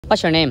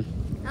What's your name?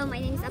 Oh, my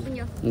name is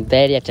Abunyo.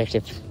 Very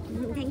attractive.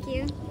 Thank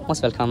you.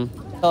 Most welcome.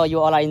 So you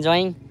all are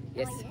enjoying?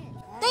 Yes.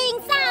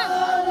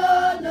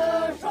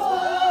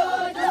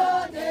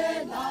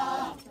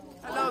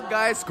 Hello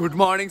guys, good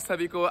morning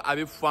सभी को।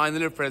 अभी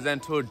finally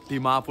present हो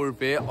दीमापुर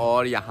पे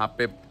और यहाँ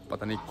पे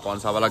पता नहीं कौन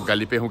सा वाला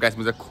गली पे हूँ गाइस,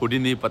 मुझे खुद ही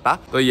नहीं पता।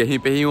 तो यहीं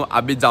पे ही हूँ।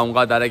 अभी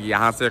जाऊंगा डायरेक्ट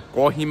यहाँ से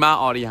कोहिमा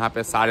और यहाँ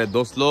पे सारे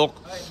दोस्त लोग,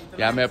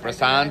 यहाँ में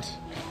प्रशांत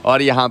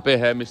और यहाँ पे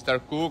है मिस्टर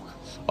कुक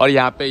और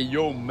यहाँ पे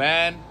यो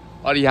मैन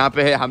और यहाँ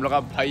पे है हम लोग का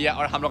भैया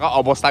और हम लोग का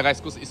अवस्था का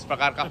कुछ इस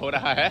प्रकार का हो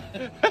रहा है।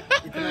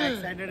 इतना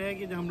एक्साइटेड है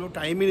कि हम लोग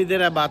टाइम ही नहीं दे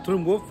रहा है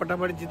बाथरूम को,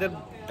 फटाफट जिधर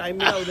टाइम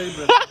मिला उधर ही।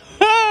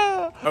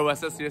 और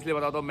वैसे सीरियसली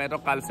बताओ तो मैं तो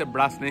कल से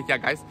ब्रश नहीं किया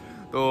गाइस।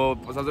 तो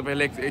सबसे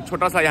पहले एक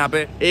छोटा सा यहाँ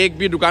पे एक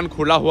भी दुकान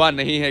खुला हुआ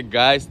नहीं है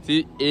गाइस,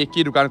 थी एक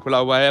ही दुकान खुला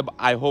हुआ है।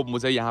 आई होप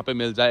मुझे यहाँ पे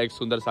मिल जाए एक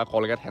सुंदर सा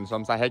कोलगेट,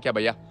 हैंडसम सा है क्या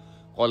भैया?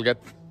 कोलगेट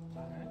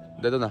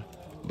दे दो ना,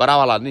 बड़ा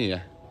वाला नहीं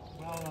है,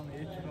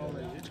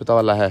 छोटा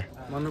वाला है।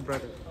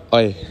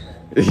 ओए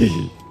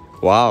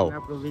वाओ,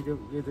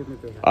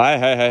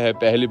 आए है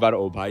पहली बार।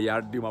 ओ भाई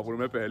यार, दीमापुर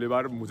में पहली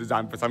बार मुझे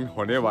जान पहचान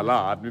होने वाला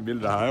आदमी मिल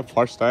रहा है,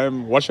 first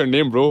time. What's your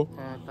name bro?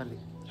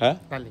 है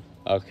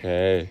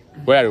okay,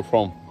 where are you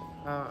from?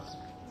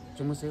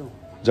 Jammu से हूं।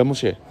 जम्मू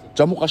से?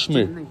 जम्मू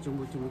कश्मीर?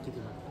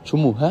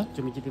 जम्मू है,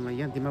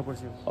 दीमापुर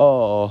से।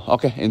 Oh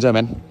okay, enjoy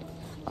man.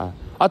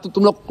 तो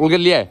तुम लोग कोलगेट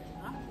लिया है?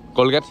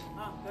 कोलगेट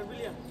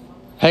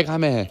है कहाँ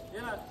में है?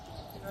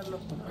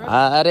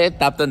 अरे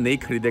तब तो नहीं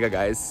खरीदेगा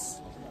गाइस,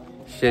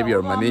 सेव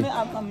योर मनी।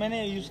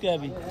 मैंने यूज किया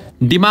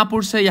अभी।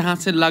 दीमापुर से यहाँ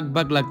से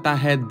लगभग लगता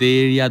है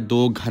 1.5 या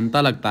 2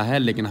 घंटा लगता है,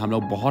 लेकिन हम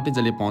लोग बहुत ही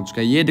जल्दी पहुँच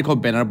गए। ये देखो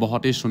बैनर,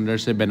 बहुत ही सुंदर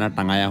से बैनर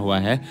टंगाया हुआ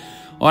है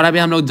और अभी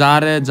हम लोग जा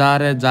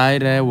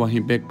रहे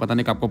वहीं पे पता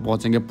नहीं कब को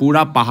पहुँचेंगे।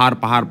 पूरा पहाड़,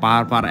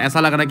 ऐसा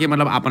लग रहा है कि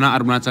मतलब अपना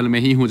अरुणाचल में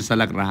ही हूँ जैसा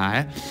लग रहा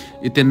है।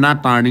 इतना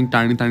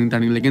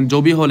टर्निंग, लेकिन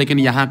जो भी हो, लेकिन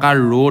यहाँ का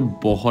रोड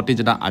बहुत ही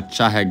ज़्यादा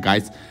अच्छा है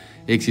गाइस।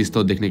 एक चीज़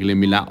तो देखने के लिए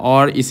मिला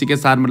और इसी के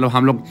साथ मतलब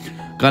हम लोग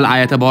कल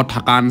आए थे बहुत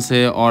थकान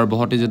से और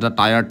बहुत ही ज़्यादा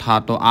टायर्ड था,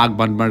 तो आग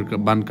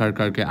बंद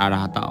करके आ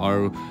रहा था।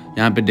 और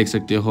यहाँ पे देख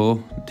सकते हो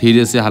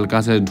धीरे से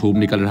हल्का से धूप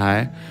निकल रहा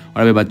है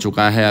और अभी बज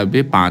चुका है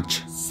अभी 5।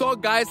 सो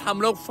गाइस,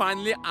 हम लोग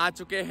फाइनली आ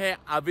चुके हैं,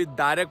 अभी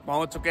डायरेक्ट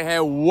पहुंच चुके हैं।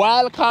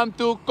 Welcome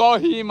to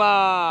Kohima.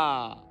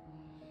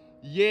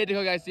 ये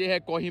देखो गाइस, ये है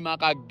कोहिमा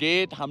का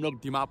गेट। हम लोग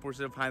दीमापुर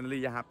से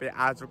फाइनली यहाँ पे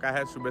आ चुका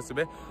है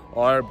सुबह।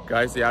 और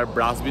गाइस यार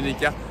ब्रश भी नहीं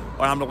किया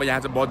और हम लोग को यहाँ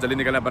से बहुत जल्दी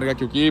निकलना पड़ेगा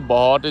क्योंकि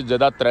बहुत ही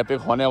ज्यादा ट्रैफिक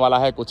होने वाला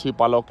है कुछ ही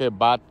पलों के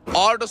बाद।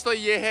 और दोस्तों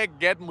ये है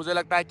गेट, मुझे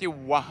लगता है कि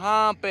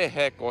वहां पे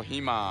है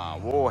कोहिमा,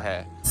 वो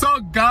है। सो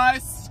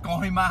गाइस,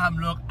 कोहिमा हम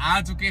लोग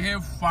आ चुके हैं,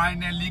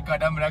 फाइनली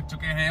कदम रख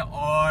चुके हैं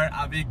और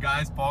अभी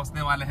गाइस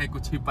पहुंचने वाले हैं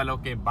कुछ ही पलों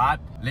के बाद।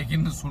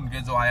 लेकिन सुन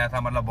के जो आया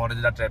था मतलब बहुत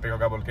ज्यादा ट्रैफिक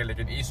होगा बोल के,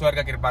 लेकिन ईश्वर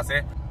का कृपा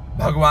से,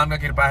 भगवान का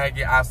कृपा है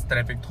कि आज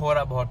ट्रैफिक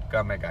थोड़ा बहुत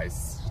कम है गाइस।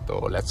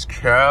 तो लेट्स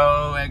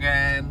गो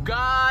अगेन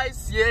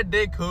गाइस। ये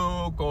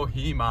देखो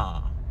कोहिमा,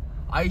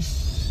 आइश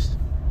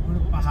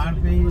पहाड़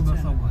पे ही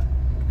बसा हुआ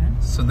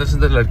है।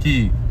 सुंदर लड़की।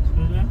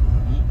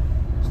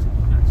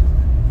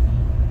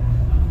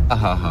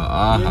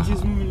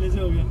 चीज में मिलने से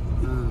हो गया।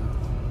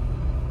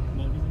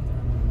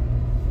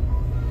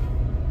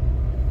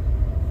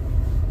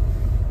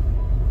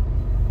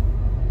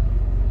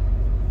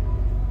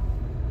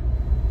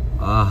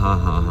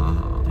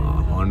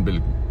 Hornbill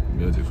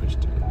music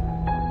festival.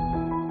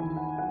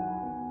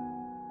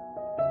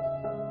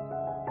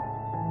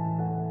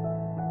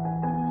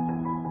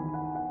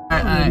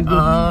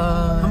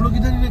 हम लोग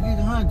इधर ही रखे,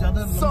 कहाँ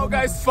ज्यादा। So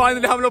guys,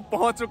 फाइनली हम लोग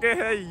पहुंच चुके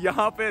हैं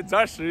यहाँ पे।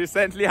 जस्ट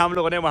रिसेंटली हम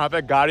लोगों ने वहाँ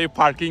पे गाड़ी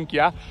पार्किंग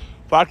किया।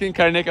 पार्किंग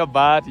करने के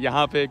बाद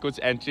यहाँ पे कुछ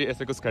एंट्री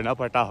ऐसे कुछ करना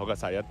पड़ता होगा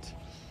शायद।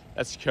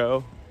 Let's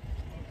go।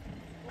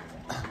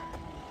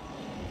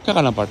 क्या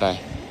करना पड़ता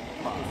है?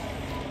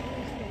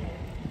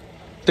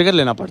 टिकट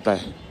लेना पड़ता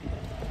है।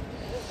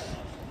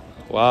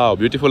 Wow,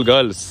 beautiful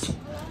girls.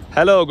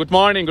 Hello, good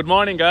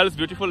morning girls,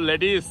 beautiful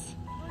ladies.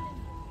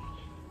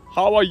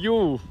 How are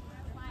you?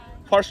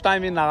 First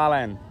time in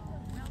Nagaland.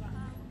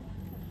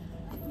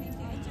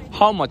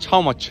 How much?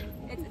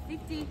 It's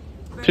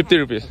 50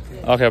 rupees.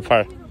 Okay,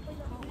 fair.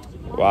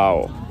 Wow.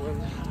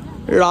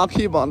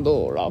 Rocky bando,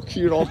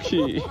 Rocky. How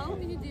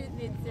many do you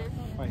need,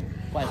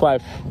 sir?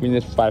 5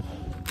 minutes, 5.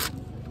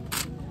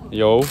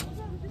 Yo.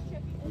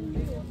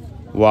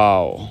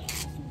 Wow.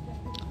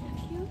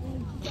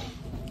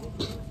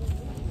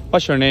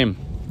 What's your name?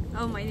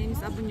 Oh, my name is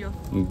Abunyo.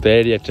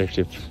 Very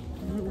attractive.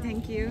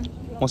 Thank you.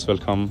 Most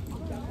welcome.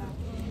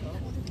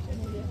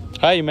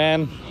 Hi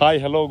man. Hi,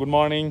 hello, good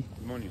morning.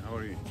 Good morning, how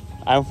are you?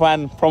 I'm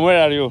fine. From where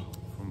are you?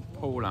 From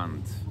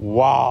Poland.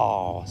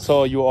 Wow. So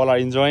you all are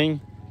enjoying?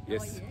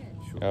 Yes,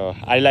 sure.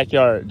 I like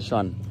your this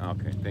one.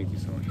 Okay, thank you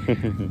so much.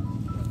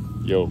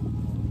 Yo.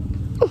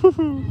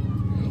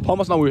 How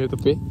much now we have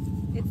to pay?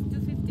 It's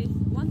 250.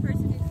 One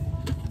person is.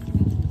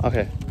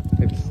 Okay.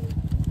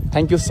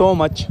 Thank you so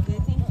much. Okay,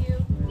 thank you.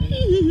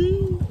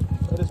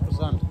 Where is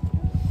Prashant?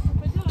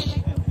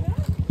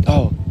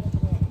 Oh,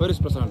 Where is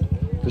Prashant?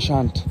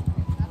 Prashant.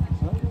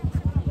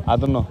 I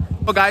don't know.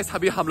 तो guys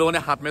अभी हम लोगों ने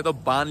हाथ में तो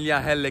बांध लिया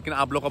है, लेकिन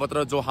आप लोग को बता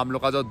रहा जो हम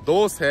लोग का जो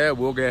दोस्त है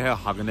वो गए हैं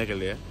भागने के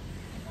लिए,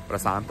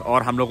 प्रशांत।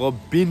 और हम लोग को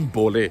बिन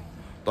बोले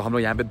तो हम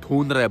लोग यहाँ पे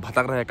ढूंढ रहे,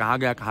 भटक रहे, कहाँ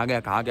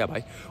गया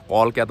भाई।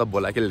 कॉल किया तो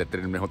बोला कि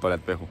लेटरिन में हो, टॉयलेट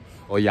पे हूँ।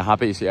 और यहाँ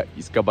पे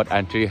इसके बाद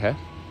एंट्री है।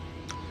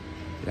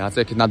 यहाँ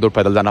से कितना दूर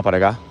पैदल जाना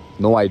पड़ेगा,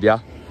 no idea.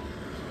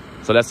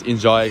 So let's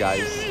enjoy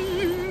guys.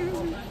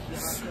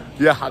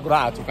 ये हागुरा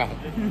आ चुका है।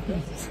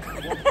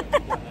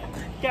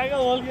 क्या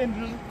बोल के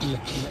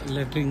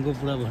लेटरिन को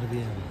पूरा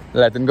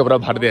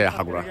भर दिया है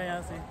हागुरा।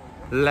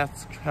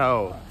 Let's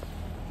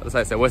go.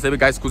 ऐसे वैसे भी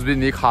गाइस कुछ भी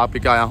नहीं खा पी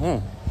के आया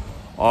हूँ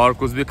और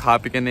कुछ भी खा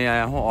पी के नहीं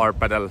आया हूँ। और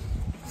पैदल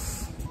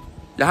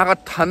यहाँ का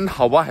ठंड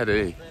हवा है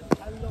रे,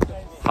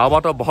 हवा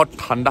तो बहुत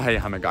ठंडा है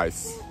यहाँ में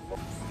गाइस।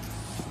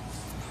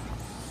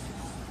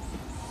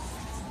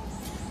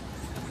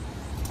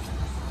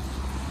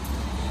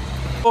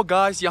 तो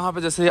गाइस यहाँ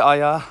पे जैसे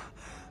आया,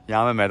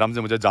 यहाँ में मैडम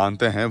से मुझे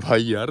जानते हैं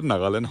भाई यार,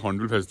 नागालैंड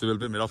हॉर्नबिल फेस्टिवल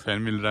पे मेरा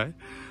फैन मिल रहा है।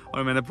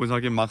 और मैंने पूछा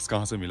कि मार्क्स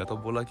कहाँ से मिला, तो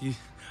बोला कि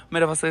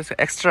मेरे पास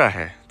एक्स्ट्रा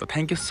है। तो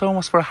thank you so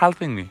much for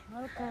helping me.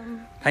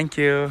 Thank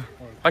you.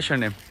 What's your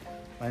name?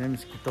 My name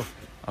is Kito.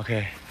 Okay,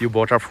 you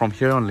both are from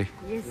here only?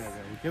 Yes.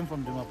 We came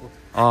from Dimapur.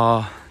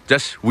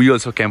 Just we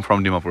also came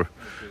from Dimapur.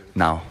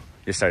 Now,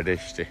 yesterday.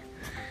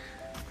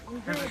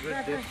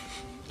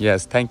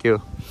 Yes, thank you.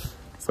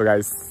 So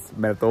guys,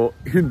 मैं तो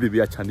हिंदी भी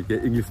अच्छा नहीं है,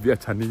 English भी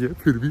अच्छा नहीं है,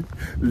 फिर भी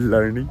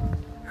लर्निंग।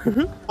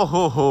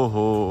 ओहो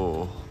हो,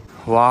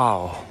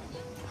 wow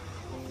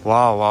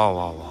wow wow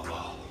wow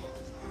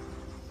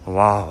wow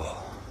wow,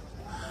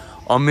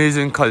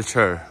 amazing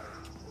culture.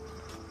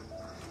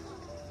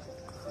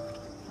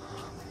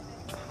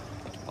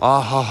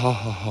 आहा,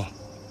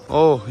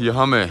 ओह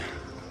यहाँ में।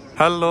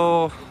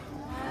 हेलो,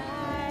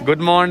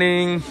 गुड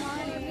मॉर्निंग,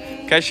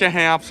 कैसे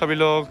हैं आप सभी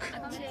लोग?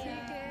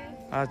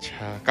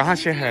 अच्छा, कहाँ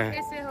से हैं?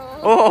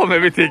 ओह मैं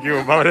भी ठीक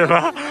हूँ। बाबरे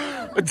वाह,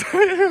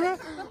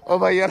 ओ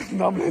भाई यार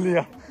नाम ले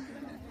लिया।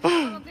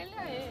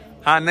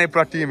 हाँ नहीं,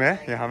 पूरा टीम है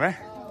यहाँ में।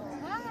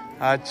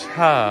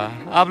 अच्छा,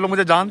 आप लोग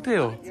मुझे जानते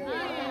हो?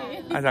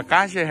 अच्छा,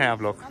 कहाँ से हैं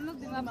आप लोग?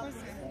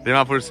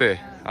 दीमापुर से।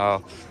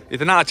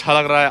 इतना अच्छा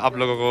लग रहा है आप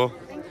लोगों को।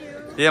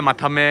 ये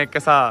माथा में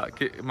कैसा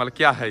मतलब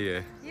क्या है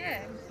ये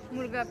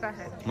मुर्गा का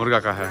है। मुर्गा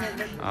का है।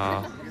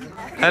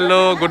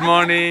 Hello, good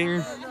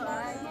morning.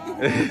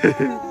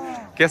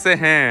 कैसे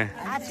हैं?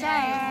 अच्छा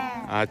है।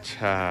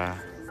 अच्छा,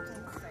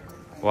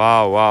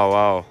 वाह वाह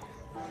वाह,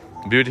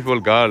 ब्यूटीफुल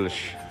गर्ल्स।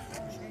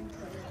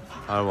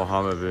 और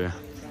वहाँ में भी,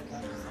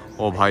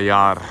 ओ भाई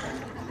यार,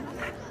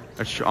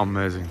 इट्स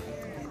अमेजिंग।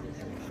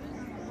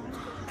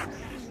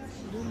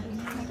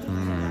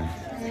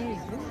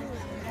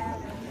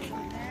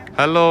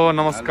 हेलो,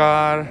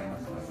 नमस्कार,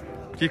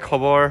 की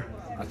खबर?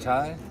 अच्छा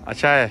है।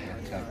 अच्छा है।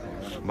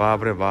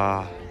 बाप रे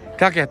बाप,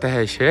 क्या कहते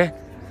हैं इसे?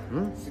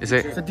 इसे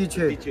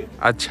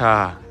अच्छा,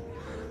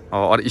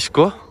 और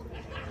इसको?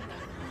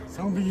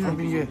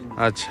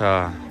 अच्छा,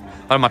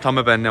 और माथा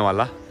में पहनने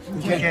वाला?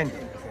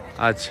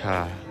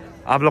 अच्छा,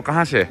 आप लोग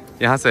कहाँ से?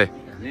 यहाँ से?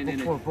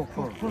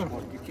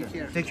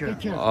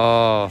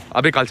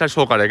 अभी कल्चर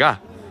शो करेगा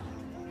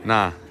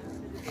ना?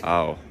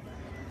 आओ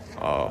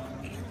आओ,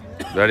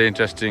 वेरी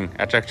इंटरेस्टिंग,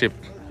 अट्रैक्टिव।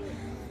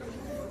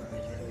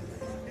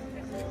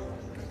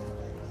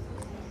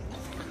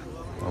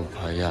 ओ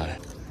भाई यार,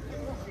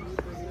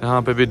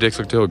 यहाँ पे भी देख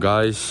सकते हो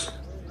गाइस।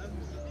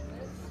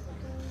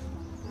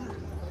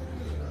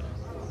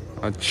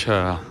 अच्छा,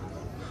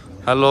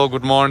 hello,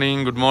 good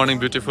morning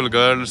beautiful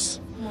girls,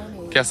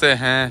 कैसे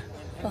हैं?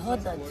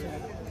 बहुत अच्छा।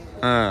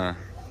 हाँ,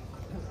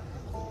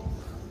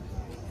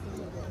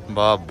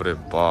 बाप रे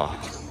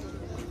बाप।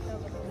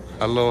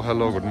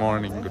 Hello, good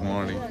morning.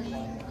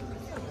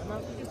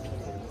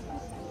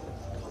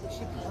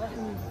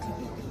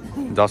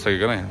 जा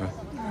सकेगा ना यहाँ पे?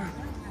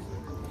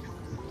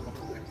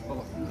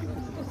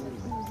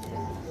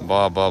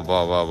 वाह,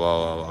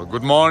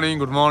 गुड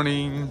मॉर्निंग।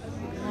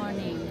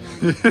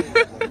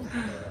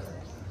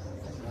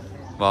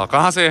 वाह,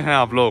 कहाँ से हैं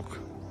आप लोग?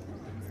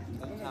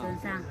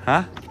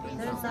 हाँ,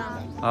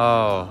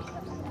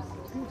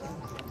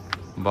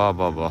 वाह,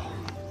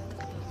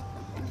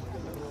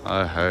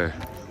 है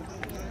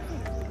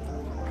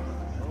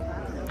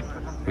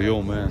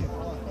रियो मैन।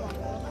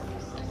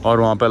 और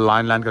वहाँ पे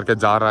लाइन करके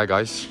जा रहा है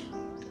गाइस।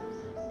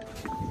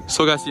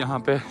 सो गाइस, यहाँ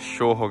पे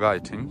शो होगा आई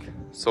थिंक।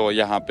 सो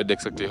यहाँ पे देख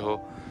सकते हो,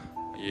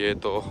 ये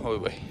तो ओ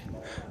भाई,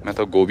 मैं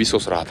तो गोभी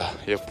सोच रहा था,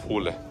 ये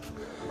फूल है।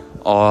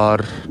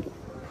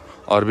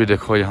 और भी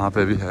देखो, यहाँ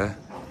पे भी है।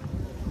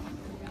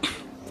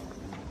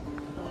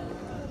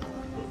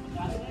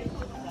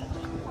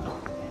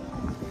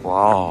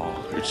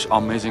 वाह, इट्स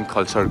अमेजिंग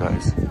कल्चर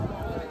गाइस।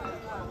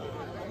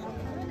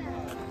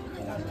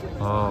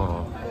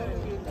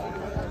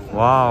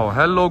 वाह,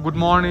 हेलो, गुड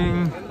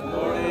मॉर्निंग।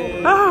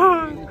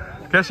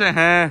 कैसे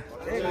हैं?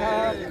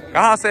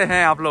 कहाँ से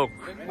हैं आप लोग?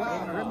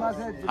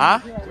 हाँ,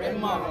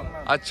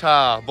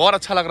 अच्छा, बहुत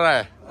अच्छा लग रहा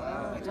है।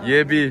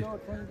 ये भी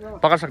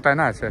पकड़ सकता है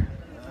ना ऐसे?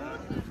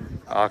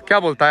 क्या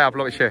बोलता है आप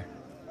लोग इसे?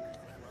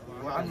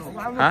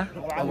 हाँ,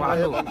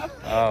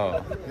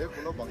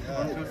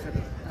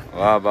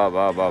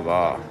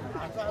 वाह,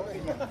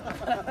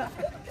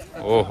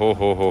 ओ हो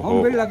हो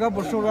Hornbill लगा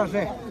बुशोरा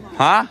से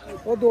हाँ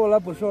वो दो वाला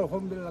बुशोर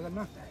Hornbill लगा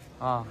ना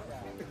हाँ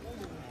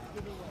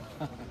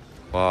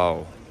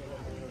वाओ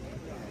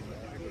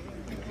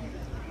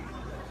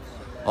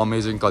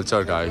अमेजिंग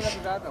कल्चर गाइस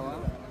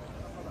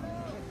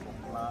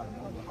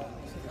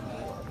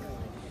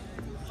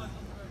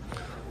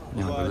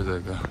यहाँ पे भी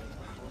जाएगा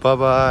bye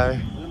bye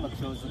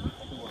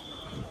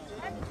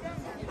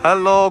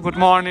hello good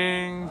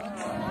morning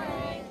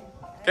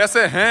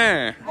कैसे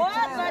हैं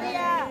बहुत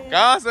बढ़िया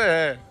कहाँ से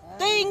है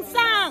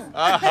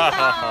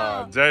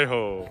जय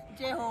हो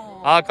जय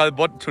हो हाँ कल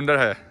बहुत सुंदर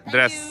है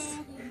ड्रेस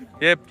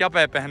ये क्या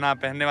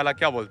पहनने वाला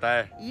क्या बोलता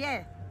है ये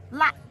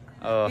ला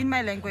in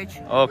my language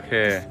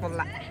okay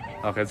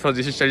okay so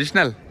this is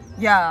traditional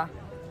yeah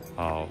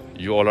oh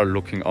you all are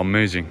looking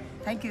amazing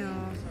thank you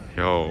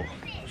yo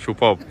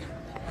superb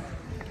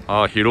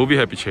हाँ हीरो भी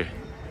है पीछे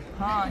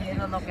हाँ ये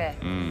लोग है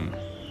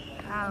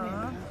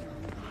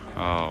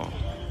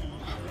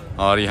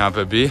और यहाँ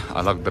पे भी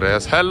अलग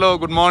ड्रेस हेलो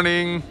गुड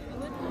मॉर्निंग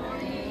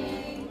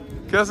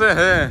कैसे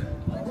हैं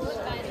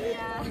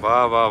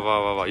वाह वाह वाह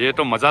वाह वाह ये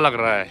तो मजा लग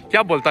रहा है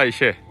क्या बोलता है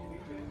इसे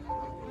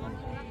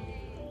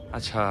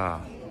अच्छा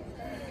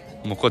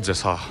मुको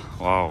जैसा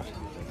wow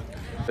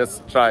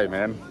let's try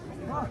man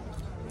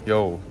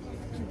yo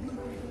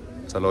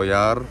चलो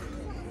यार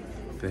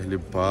पहली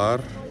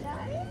बार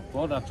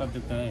बहुत अच्छा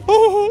दिखता है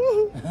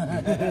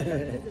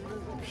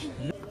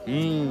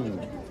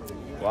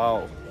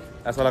वाओ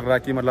ऐसा लग रहा है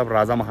कि मतलब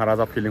राजा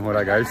महाराजा फीलिंग हो रहा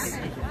है गाइस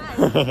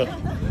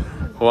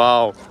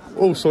वाओ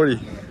ओह सॉरी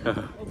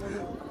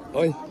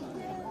ओए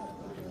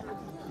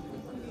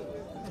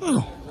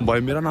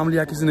भाई मेरा नाम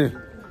लिया किसने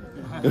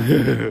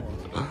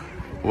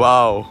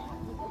वाओ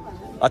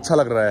अच्छा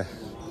लग रहा है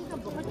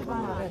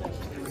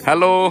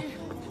हेलो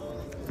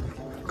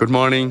गुड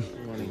मॉर्निंग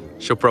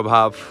शुभ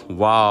प्रभाव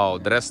वाओ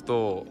ड्रेस तो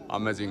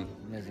अमेजिंग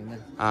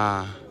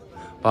हाँ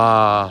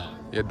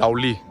वाह ये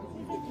दाउली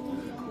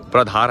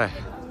पूरा धार है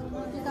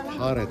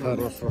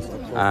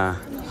हाँ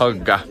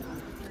होगा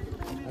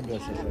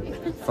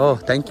ओह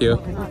थैंक यू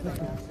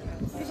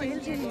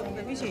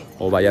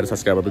ओ भाई यार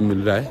सब्सक्राइबर भी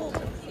मिल रहा है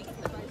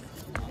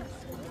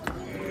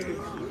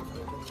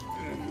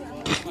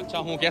अच्छा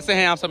हूँ कैसे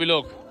हैं आप सभी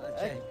लोग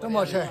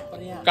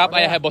कब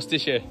आया है बस्ती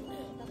से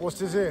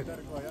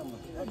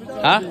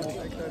हाँ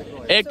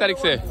 1 तारीख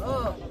से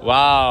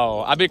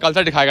वाह अभी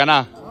कल्चर दिखाएगा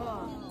ना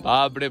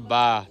बाप रे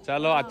वाह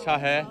चलो अच्छा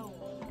है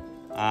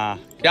हाँ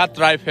क्या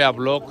ट्राइब है आप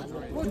लोग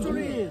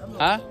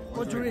हाँ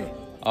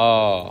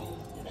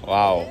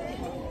वाह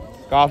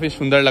काफी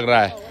सुंदर लग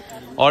रहा है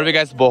और भी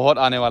गैस बहुत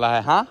आने वाला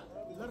है हाँ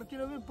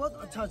बहुत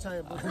अच्छा है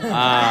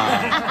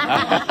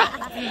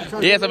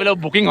ये सभी लोग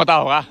बुकिंग होता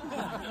होगा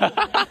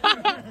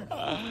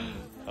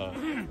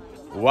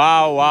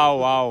वाह वाह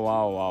वाह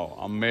वाह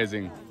वाह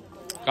अमेजिंग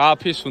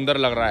काफी सुंदर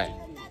लग रहा है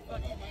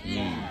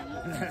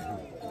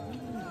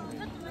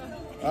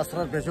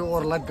भेजो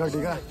और लग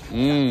गाड़ीगा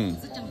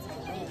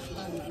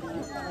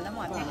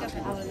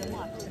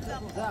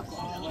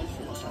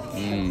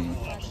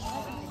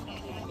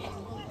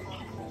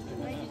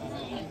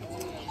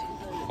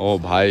ओ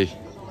भाई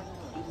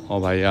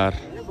यार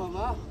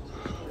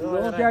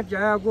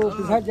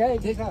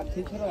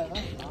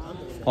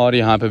और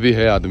यहाँ पे भी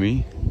है आदमी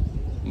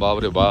बाप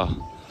रे वाह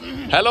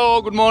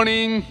हेलो गुड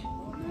मॉर्निंग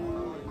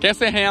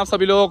कैसे हैं आप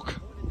सभी लोग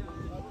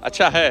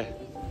अच्छा है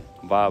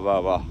वाह वाह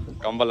वाह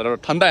कंबल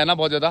ठंडा है ना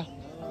बहुत ज्यादा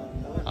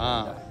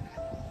हाँ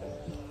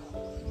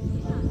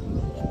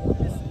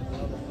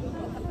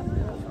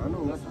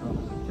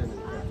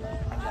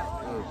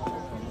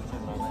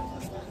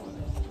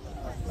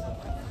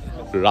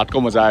रात को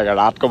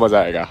मजा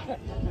आएगा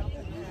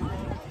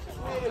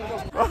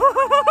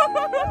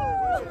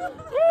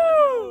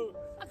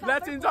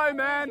Let's enjoy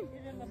man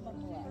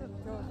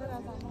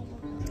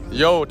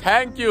yo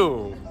thank you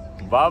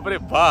बाप रे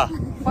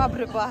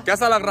वाह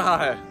कैसा लग रहा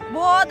है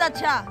बहुत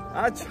अच्छा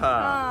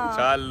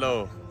चलो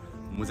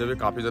मुझे भी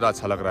काफी ज्यादा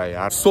अच्छा लग रहा है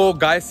यार सो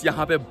गाइस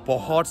यहाँ पे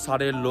बहुत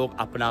सारे लोग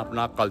अपना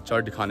अपना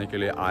कल्चर दिखाने के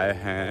लिए आए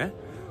हैं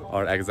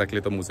और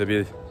एग्जैक्टली तो मुझे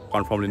भी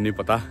कॉन्फर्मली नहीं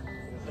पता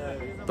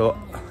तो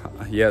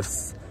यस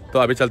तो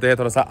अभी चलते हैं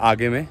थोड़ा सा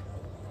आगे में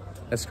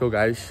लेट्स गो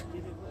गाइस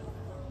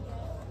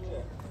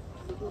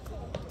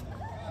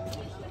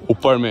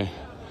ऊपर में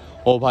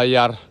ओ भाई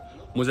यार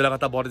मुझे लगा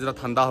था बहुत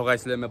ज़्यादा ठंडा होगा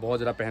इसलिए मैं बहुत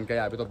ज़्यादा पहन के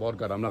आया अभी तो बहुत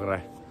गर्म लग रहा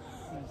है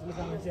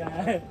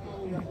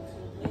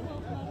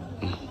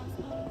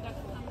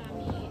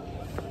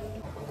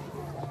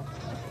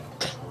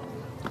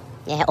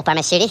ये है ऊपर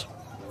में सीढ़ी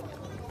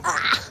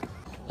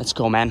लेट्स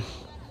गो मैन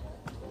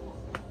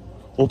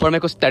ऊपर में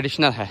कुछ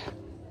ट्रेडिशनल है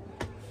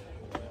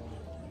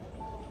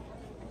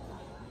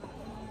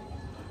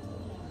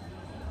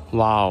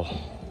वाओ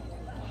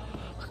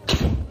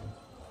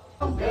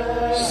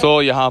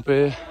सो यहाँ पे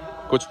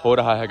कुछ हो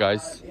रहा है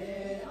गाइस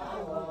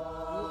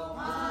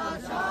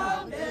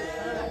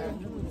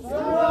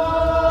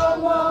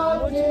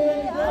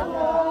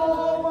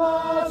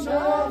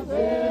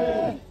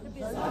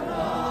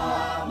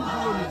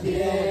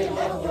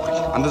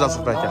अंदर जा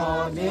सकता है क्या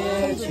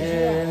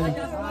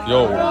यो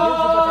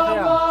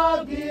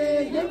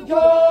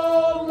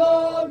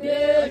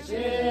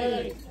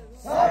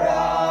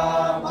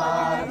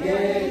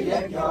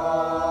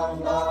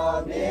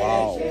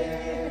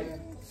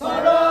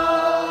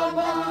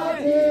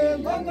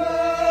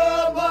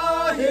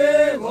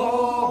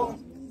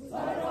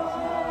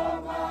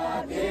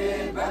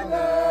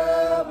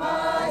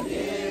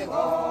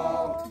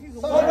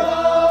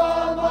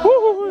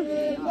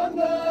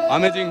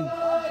Amazing.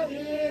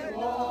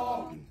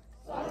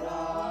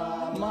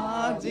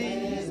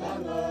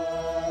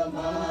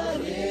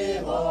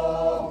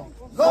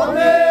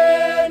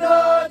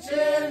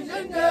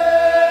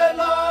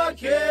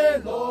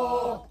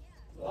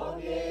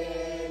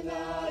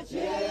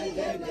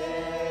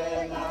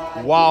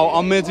 Wow,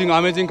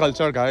 amazing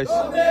culture, guys.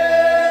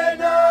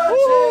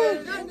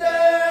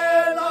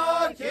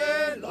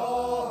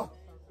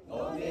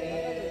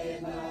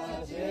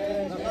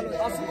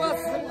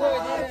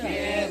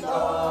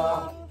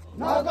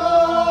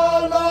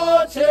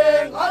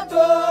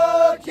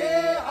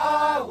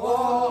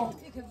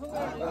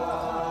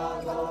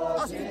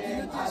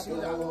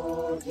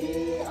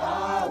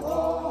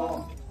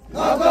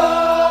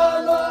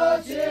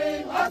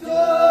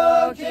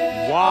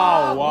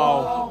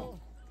 Wow.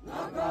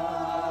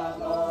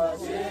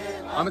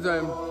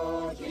 Amazing.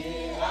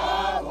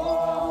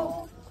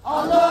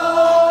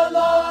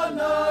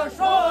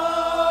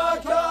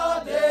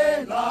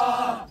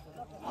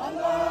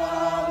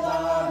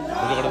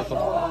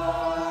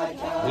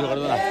 Video कर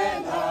दो ना।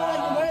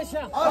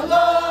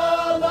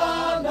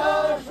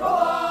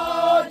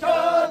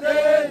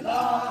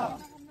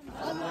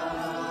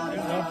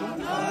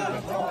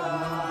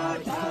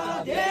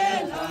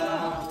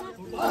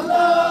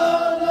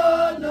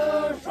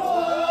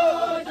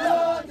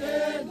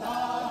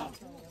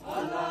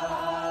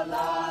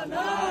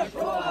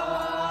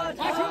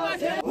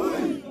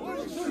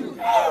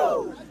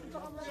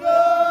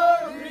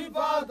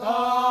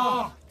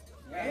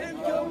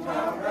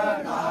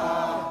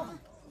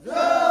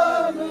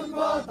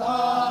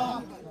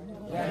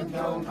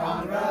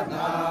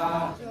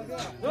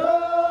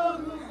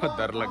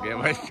 डर लग गया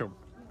भाई चुप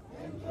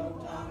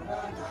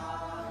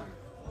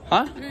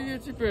हाँ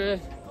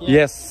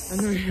yes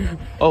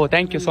oh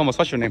thank you so much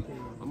what's your name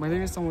My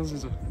name is Thomas.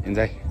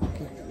 enjoy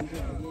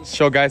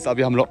so guys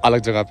अभी हम लोग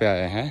अलग जगह पे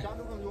आए हैं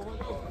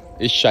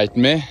इस साइट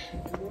में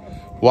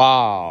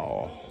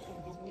wow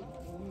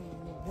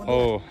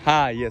oh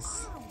hi yes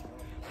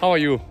how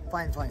are you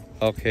Fine.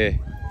 okay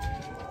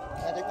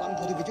I take one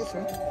for the video,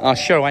 sir.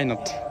 sure why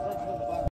not